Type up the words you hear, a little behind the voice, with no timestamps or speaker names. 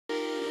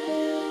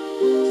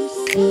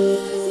Hello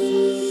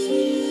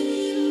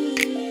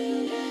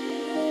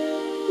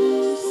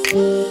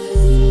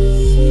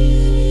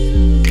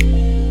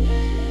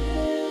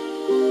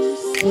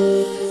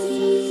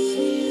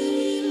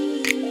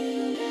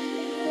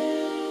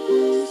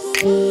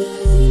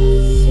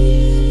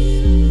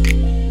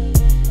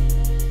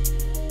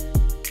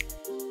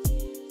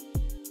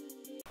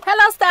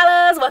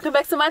stylers, welcome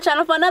back to my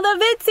channel for another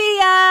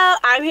video.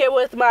 I'm here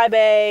with my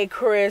bae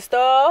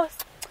Crystal.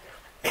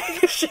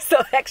 She's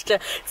so extra.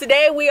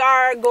 Today we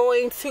are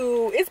going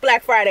to, it's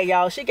Black Friday,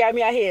 y'all. She got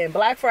me out here in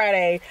Black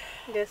Friday.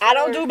 Yes, I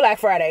don't do Black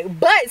Friday,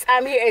 but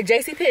I'm here at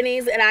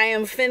JCPenny's and I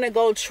am finna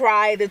go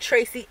try the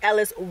Tracee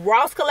Ellis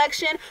Ross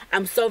Collection.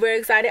 I'm so very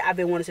excited. I've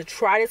been wanting to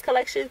try this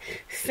collection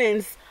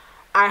since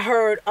I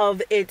heard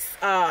of its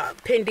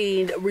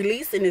pending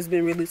release, and it's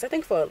been released I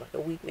think for like a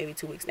week, maybe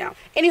 2 weeks now.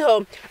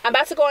 Anywho, I'm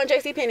about to go on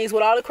JCPenny's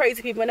with all the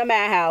crazy people in the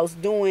madhouse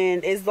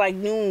doing, it's like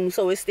noon,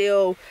 so it's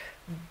still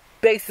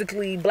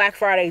basically Black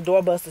Friday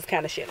doorbusters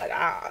kind of shit. Like,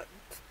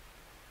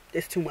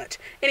 it's too much.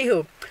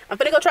 Anywho, I'm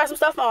finna go try some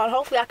stuff on.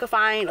 Hopefully I can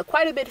find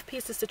quite a bit of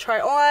pieces to try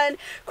on.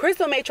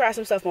 Crystal may try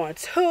some stuff on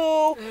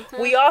too.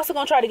 We also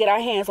gonna try to get our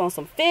hands on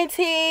some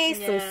Fenty,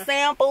 some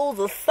samples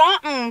or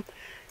something.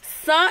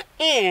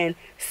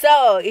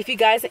 So if you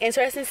guys are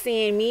interested in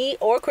seeing me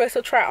or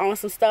Crystal try on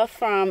some stuff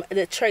from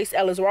the Tracee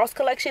Ellis Ross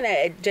Collection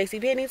at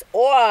JCPenny's,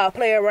 or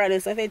play around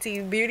in some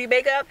Fenty beauty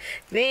makeup,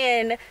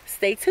 then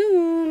stay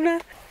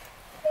tuned.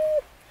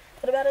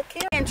 What about a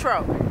kill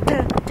intro?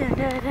 That's what a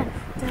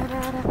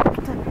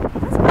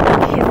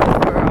kiss,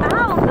 girl. I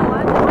don't know. I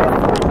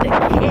just the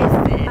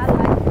kisses. I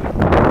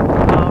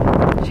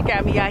like it. She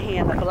got me out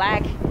here in the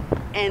black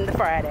and the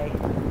Friday.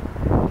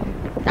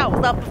 I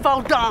was up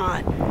before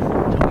dawn.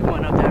 We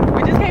going up there.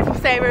 We just came from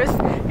Savers.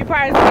 You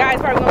guys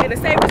probably gonna get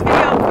a Savers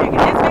video. We're gonna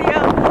get this video.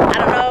 I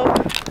don't know.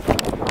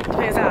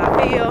 Depends how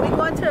I feel. We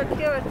going to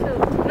Akira too.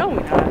 No, we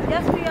not.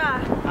 Yes, we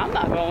are. I'm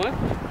not going.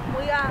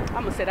 We are.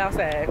 I'm gonna sit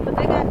outside. But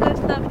they got good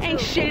stuff too. Ain't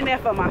shit in there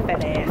for my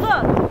fat ass.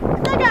 Look,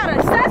 they got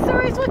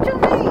accessories. What you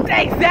mean?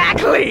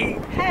 Exactly.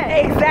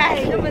 Hey,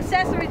 exactly. Hey, them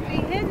accessories be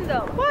hidden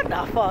though. What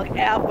the fuck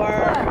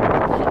ever?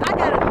 Look, I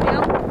got a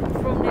belt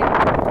from there.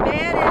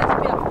 Badass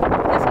belt.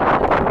 That's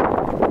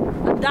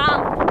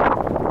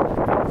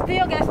 $1.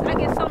 Still I get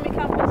so many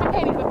compliments. I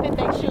can't even fit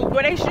their shoes.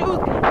 Well, they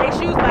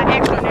shoes by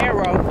extra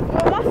narrow.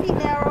 Well, my feet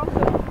narrow.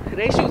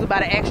 They shoes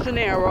about an extra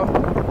narrow.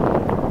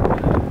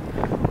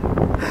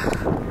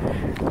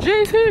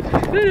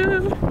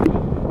 JCP.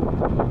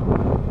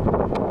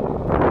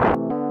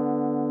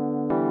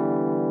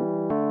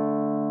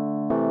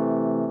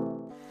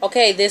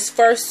 Okay, this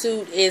first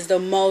suit is the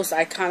most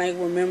iconic,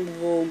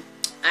 memorable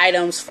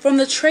items from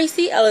the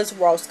Tracee Ellis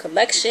Ross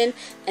Collection,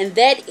 and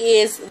that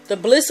is the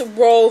Bliss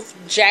Robe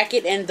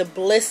jacket and the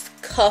Bliss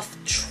cuff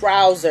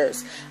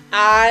trousers.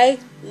 I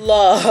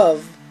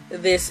love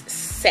this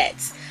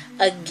set.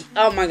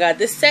 Oh my god,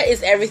 this set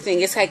is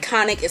everything. It's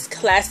iconic, it's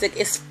classic,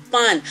 it's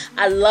fun.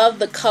 I love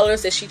the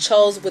colors that she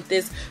chose with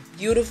this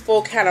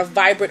beautiful kind of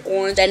vibrant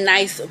orange, that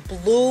nice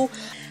blue.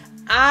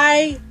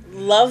 I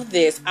love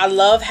this. I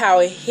love how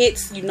it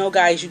hits. You know,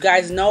 guys, you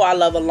guys know I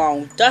love a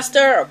long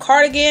duster or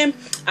cardigan.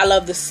 I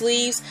love the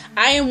sleeves.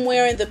 I am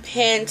wearing the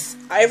pants.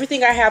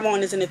 Everything I have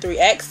on is in the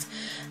 3X.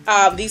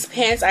 These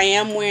pants, I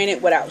am wearing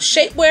it without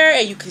shapewear,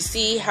 and you can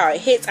see how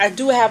it hits. I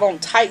do have on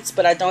tights,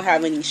 but I don't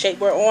have any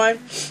shapewear on.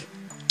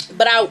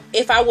 But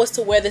if I was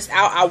to wear this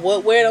out, I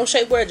would wear it on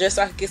shapewear just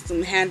so I could get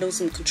some handles,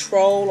 some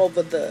control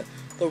over the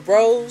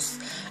rows.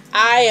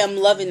 I am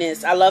loving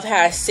this. I love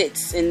how it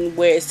sits and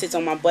where it sits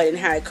on my butt and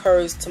how it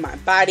curves to my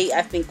body.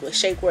 I think with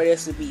shapewear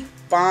this would be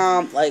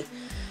bomb. Like,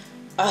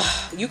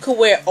 you could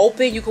wear it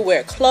open, you could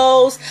wear it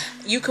closed,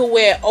 you could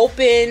wear it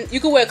open, you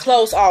could wear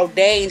clothes all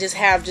day and just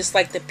have just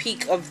like the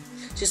peak of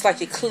just like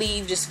your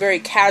cleave, just very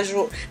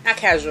casual, not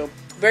casual,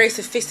 very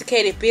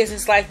sophisticated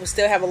business life, but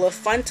still have a little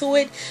fun to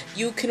it.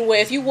 You can wear,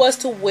 if you was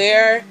to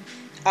wear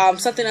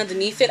something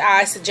underneath it,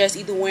 I suggest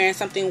either wearing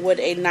something with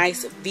a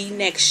nice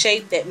V-neck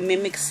shape that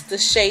mimics the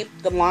shape,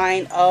 the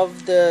line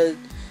of the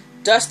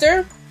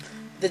duster,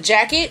 the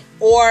jacket,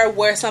 or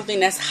wear something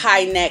that's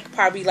high neck,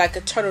 probably like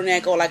a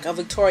turtleneck or like a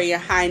Victorian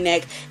high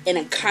neck in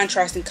a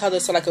contrasting color,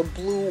 so like a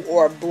blue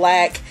or a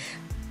black.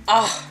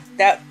 Oh,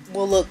 that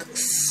will look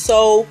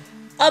so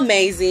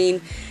amazing.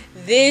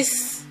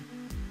 This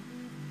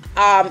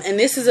and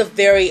this is a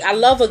very, I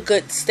love a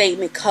good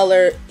statement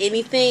color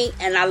anything,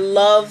 and I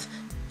love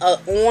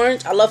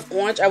orange. I love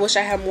orange. I wish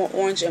I had more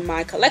orange in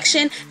my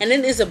collection. And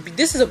then this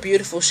is a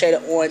beautiful shade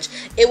of orange.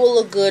 It will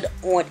look good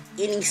on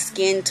any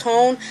skin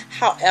tone.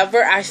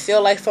 However, I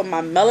feel like for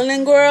my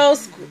melanin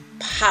girls,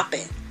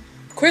 popping.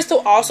 Crystal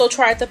also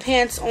tried the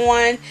pants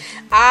on.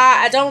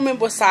 I don't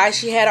remember what size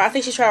she had. I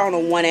think she tried on a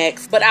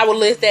 1X, but I will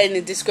list that in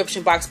the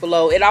description box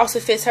below. It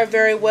also fits her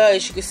very well.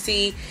 As you can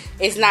see,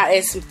 it's not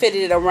as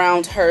fitted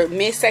around her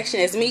midsection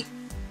as me.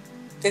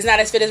 It's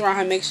not as fitted around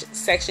her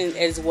midsection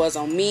as it was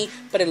on me,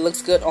 but it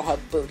looks good on her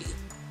booty.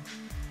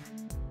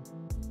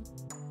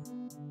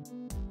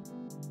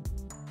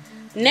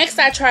 Next,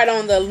 I tried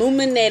on the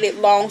Illuminated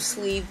long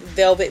sleeve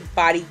velvet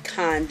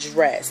bodycon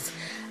dress.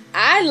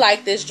 I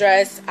like this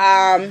dress.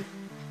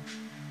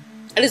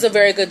 It is a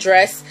very good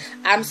dress.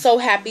 I'm so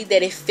happy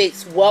that it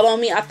fits well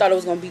on me. I thought it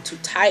was going to be too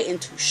tight and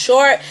too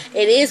short.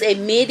 It is a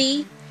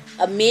midi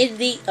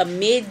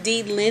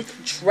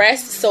length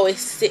dress, so it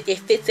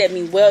fits at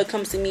me well. It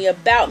comes to me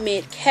about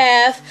mid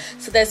calf,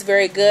 so that's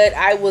very good.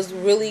 I was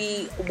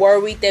really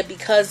worried that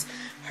because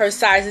her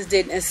sizes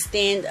didn't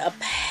extend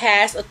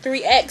past a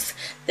 3X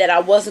that I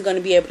wasn't going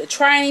to be able to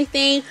try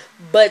anything,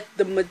 but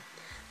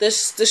the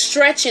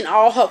stretch in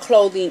all her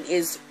clothing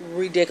is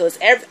ridiculous.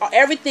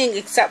 Everything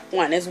except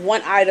one. There's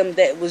one item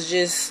that was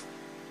just,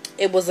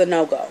 it was a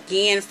no-go.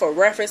 Again, for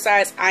reference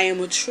size, I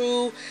am a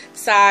true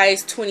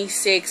size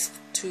 26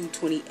 to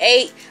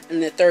 28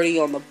 and the 30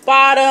 on the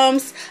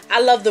bottoms. I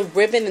love the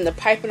ribbon and the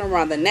piping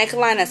around the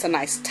neckline. That's a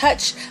nice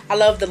touch. I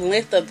love the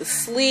length of the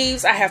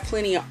sleeves. I have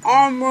plenty of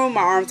arm room.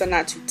 My arms are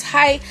not too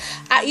tight.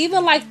 I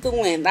even like the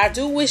length. I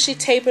do wish it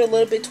tapered a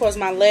little bit towards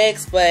my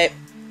legs, but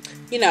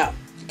you know,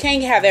 you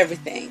can't have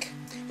everything.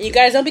 And you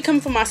guys don't be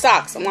coming for my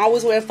socks. I'm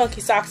always wearing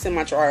funky socks in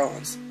my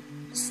try-ons.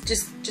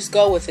 Just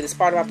go with it. It's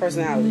part of my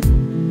personality.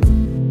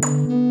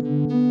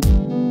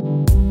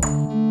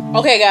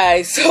 Okay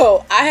guys,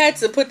 so I had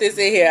to put this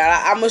in here.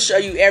 I'm gonna show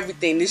you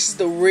everything. This is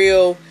the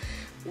real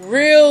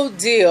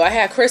deal. I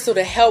had Crystal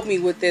to help me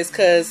with this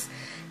because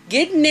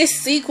getting this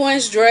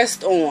sequence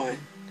dressed on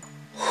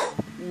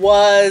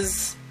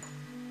was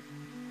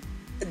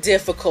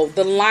difficult.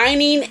 The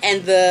lining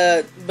and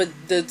the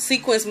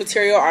sequence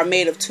material are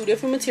made of two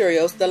different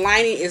materials. The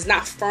lining is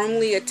not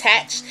firmly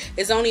attached.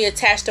 It's only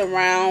attached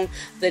around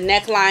the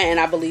neckline and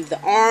I believe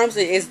the arms.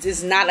 It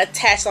is not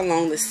attached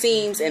along the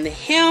seams and the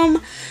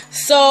hem.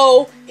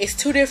 So it's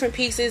two different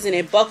pieces and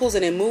it buckles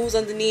and it moves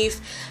underneath.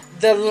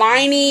 The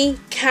lining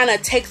kind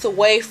of takes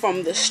away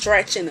from the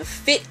stretch and the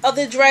fit of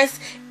the dress.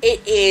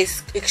 It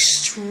is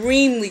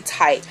extremely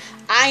tight.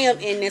 I am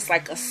in this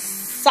like a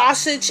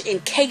sausage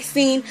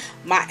encasing.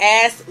 My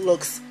ass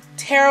looks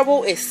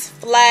terrible. It's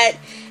flat.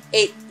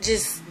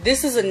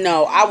 This is a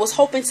no. I was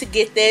hoping to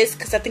get this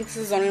because I think this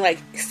is only like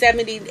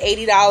 $70 to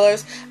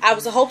 $80. I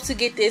was hoping to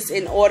get this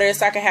in order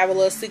so I could have a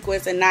little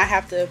sequence and not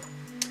have to,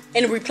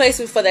 in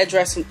replacement for that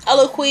dress from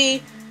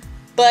Eloquii.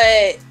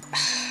 But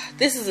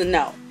this is a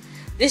no.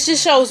 This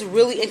just shows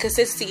really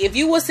inconsistency. If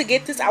you was to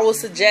get this, I would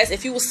suggest,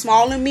 if you was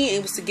smaller than me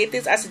and was to get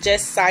this, I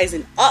suggest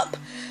sizing up.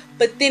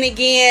 But then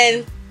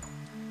again,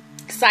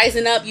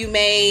 sizing up, it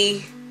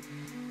may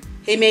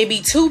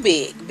be too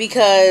big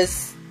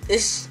because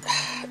it's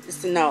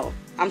a no.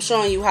 I'm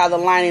showing you how the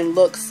lining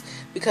looks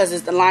because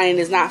the lining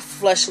is not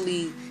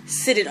flushly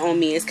sitting on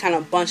me. It's kind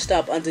of bunched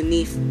up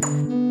underneath.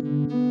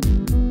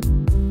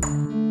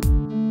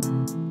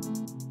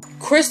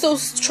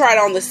 Crystal's tried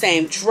on the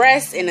same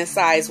dress in a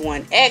size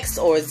 1X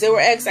or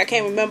 0X. I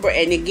can't remember.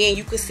 And again,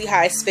 you can see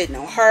how it's fitting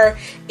on her.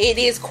 It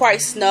is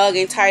quite snug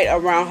and tight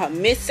around her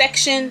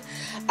midsection.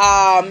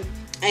 And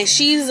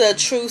she's a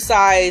true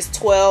size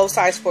 12,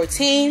 size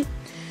 14.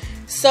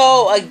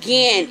 So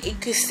again, you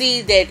could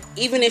see that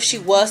even if she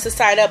was to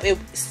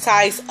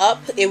size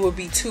up, it would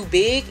be too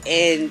big.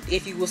 And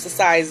if you was to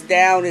size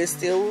down, it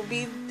would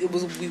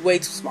be way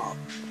too small.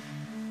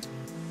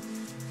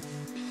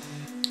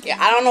 Yeah,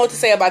 I don't know what to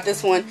say about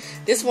this one.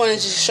 This one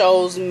just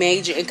shows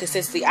major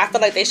inconsistency. I feel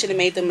like they should have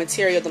made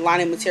the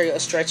lining material, a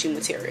stretchy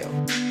material.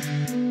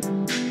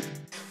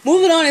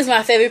 Moving on is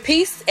my favorite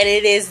piece, and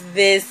it is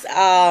this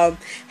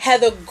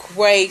heather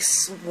gray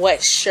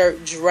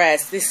sweatshirt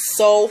dress. This is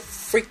so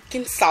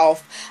freaking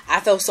soft. I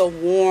felt so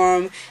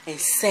warm and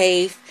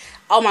safe.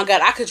 Oh my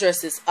god, I could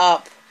dress this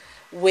up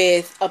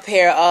with a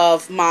pair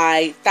of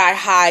my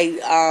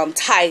thigh-high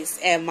tights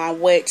and my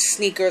wet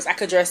sneakers. I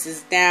could dress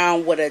this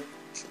down with a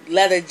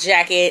leather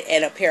jacket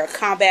and a pair of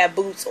combat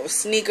boots or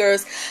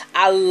sneakers.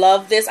 I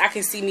love this. I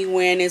can see me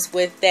wearing this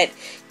with that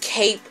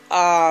cape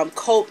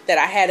coat that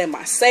I had in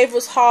my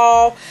Savers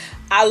haul.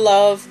 I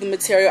love the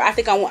material. I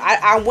think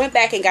I went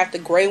back and got the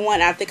gray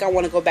one. I think I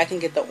want to go back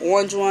and get the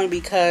orange one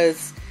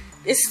because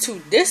this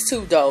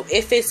too dope.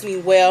 It fits me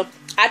well.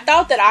 I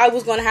thought that I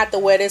was going to have to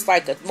wear this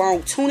like a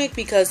long tunic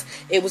because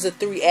it was a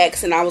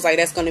 3X and I was like,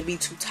 that's going to be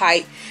too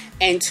tight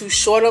and too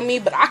short on me.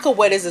 But I could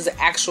wear this as an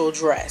actual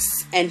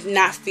dress and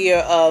not fear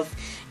of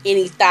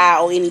any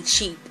thigh or any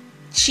cheek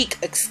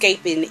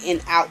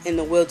escaping out in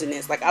the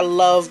wilderness. Like, I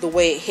love the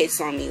way it hits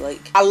on me.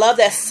 Like, I love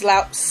that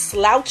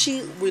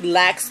slouchy,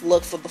 relaxed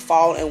look for the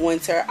fall and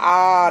winter.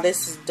 Ah,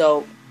 this is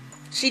dope.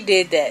 She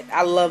did that.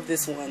 I love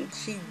this one.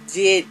 She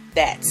did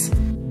that.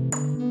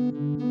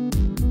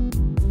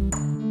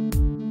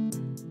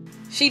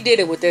 She did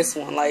it with this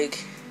one.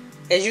 Like,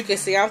 as you can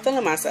see, I'm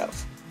feeling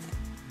myself.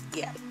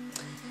 Yeah.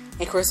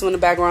 And Crystal in the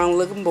background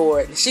looking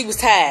bored. She was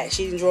tired.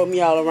 She done drove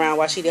me all around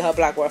while she did her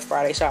Black Work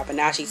Friday shopping.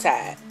 Now she's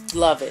tired.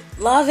 Love it.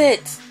 Love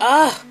it.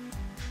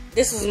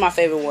 This is my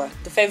favorite one.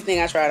 The favorite thing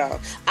I tried on.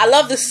 I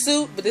love the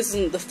suit, but this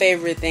is the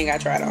favorite thing I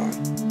tried on.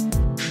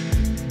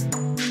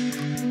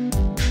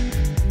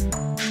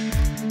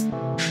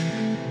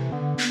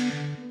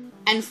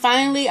 And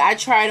finally, I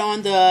tried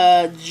on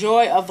the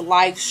Joy of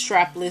Life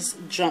strapless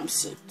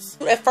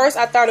jumpsuits. At first,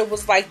 I thought it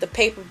was like the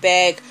paper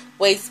bag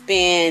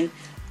waistband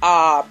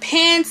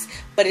pants,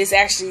 but it's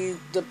actually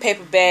the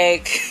paper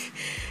bag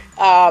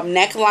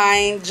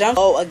neckline jump.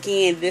 Oh,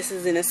 again, this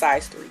is in a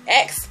size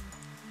 3X.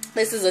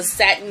 This is a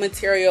satin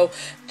material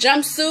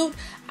jumpsuit.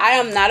 I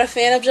am not a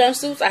fan of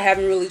jumpsuits. I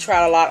haven't really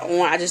tried a lot on.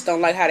 I just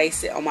don't like how they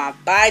sit on my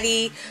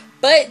body.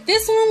 But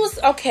this one was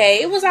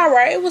okay. It was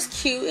alright. It was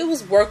cute. It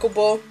was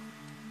workable.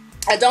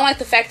 I don't like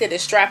the fact that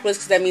it's strapless,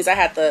 because that means I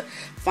have to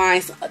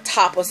find a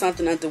top or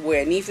something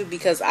underneath it,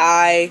 because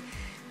I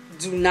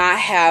do not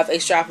have a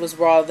strapless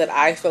bra that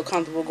I feel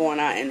comfortable going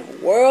out in the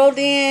world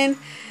in.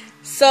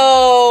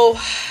 So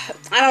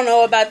I don't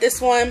know about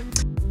this one.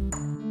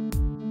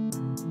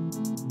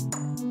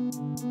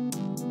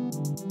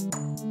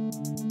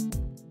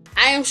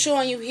 I am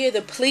showing you here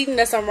the pleating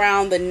that's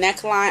around the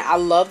neckline. I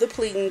love the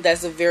pleating.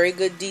 That's a very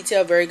good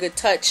detail, very good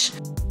touch.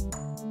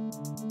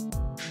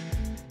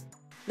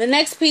 The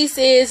next piece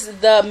is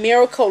the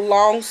Miracle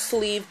long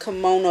sleeve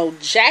kimono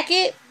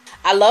jacket.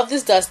 I love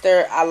this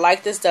duster. I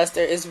like this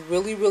duster. It's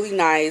really, really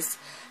nice.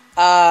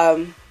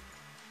 I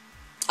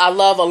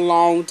love a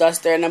long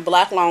duster, and a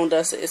black long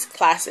duster is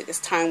classic. It's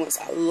timeless.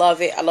 I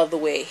love it. I love the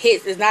way it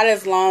hits. It's not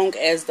as long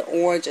as the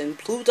orange and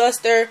blue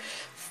duster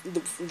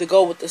to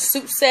go with the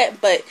suit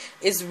set, but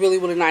it's really,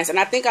 really nice. And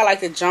I think I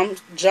like the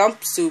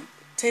jumpsuit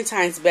 10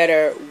 times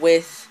better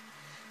with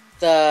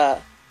the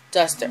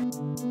duster.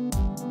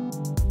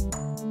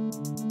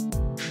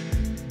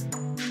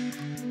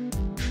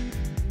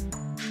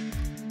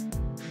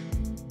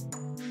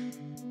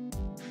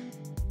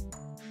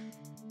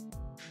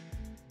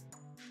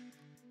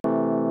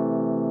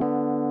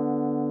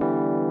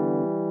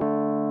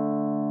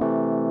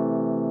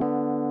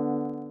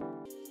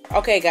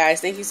 Okay guys,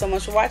 thank you so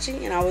much for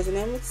watching, and always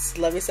remember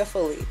to love yourself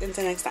fully.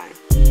 Until next time.